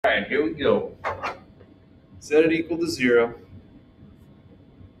right, here we go. Set it equal to 0.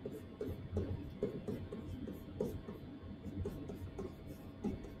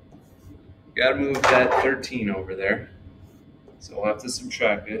 Got to move that 13 over there. So we'll have to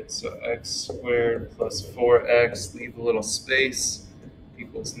subtract it. So x squared plus 4x, leave a little space,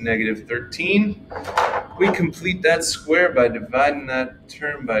 equals negative 13. We complete that square by dividing that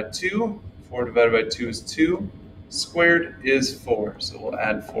term by 2. 4 divided by 2 is 2. Squared is 4. So we'll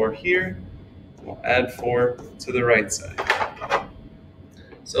add 4 here. We'll add 4 to the right side.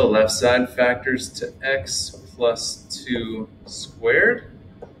 So left side factors to x plus 2 squared.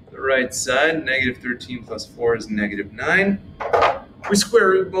 The right side, negative 13 plus 4 is negative 9. We square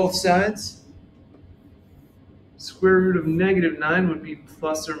root both sides. Square root of negative 9 would be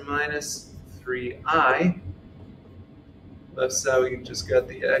plus or minus 3i. Left side, we just got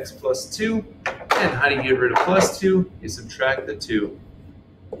the x plus 2. And how do you get rid of plus 2? You subtract the 2.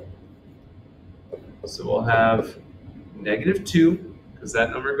 So we'll have negative 2, because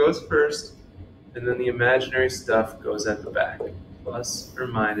that number goes first, and then the imaginary stuff goes at the back, plus or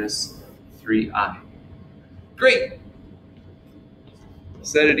minus 3i. Great!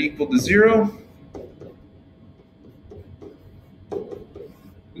 Set it equal to 0.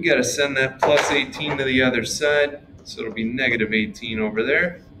 We got to send that plus 18 to the other side, so it'll be negative 18 over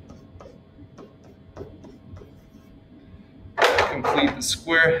there. Complete the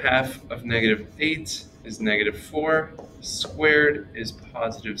square. Half of negative 8 is negative 4. Squared is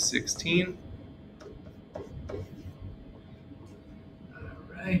positive 16. All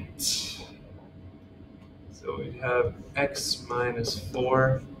right. So we have x minus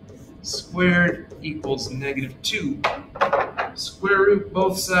 4 squared equals negative 2. Square root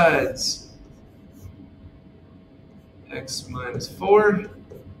both sides. X minus 4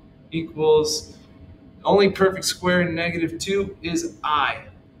 equals, only perfect square in negative 2 is I.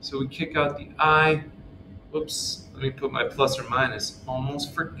 So we kick out the I. Whoops, let me put my plus or minus.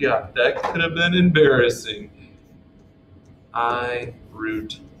 Almost forgot. That could have been embarrassing. I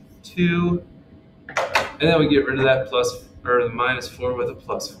root 2. And then we get rid of that plus, or the minus 4 with a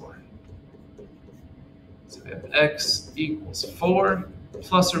plus 4. So we have x equals 4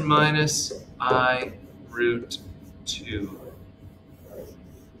 plus or minus I root 2.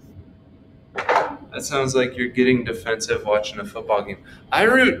 That sounds like you're getting defensive watching a football game. I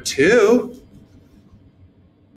root 2?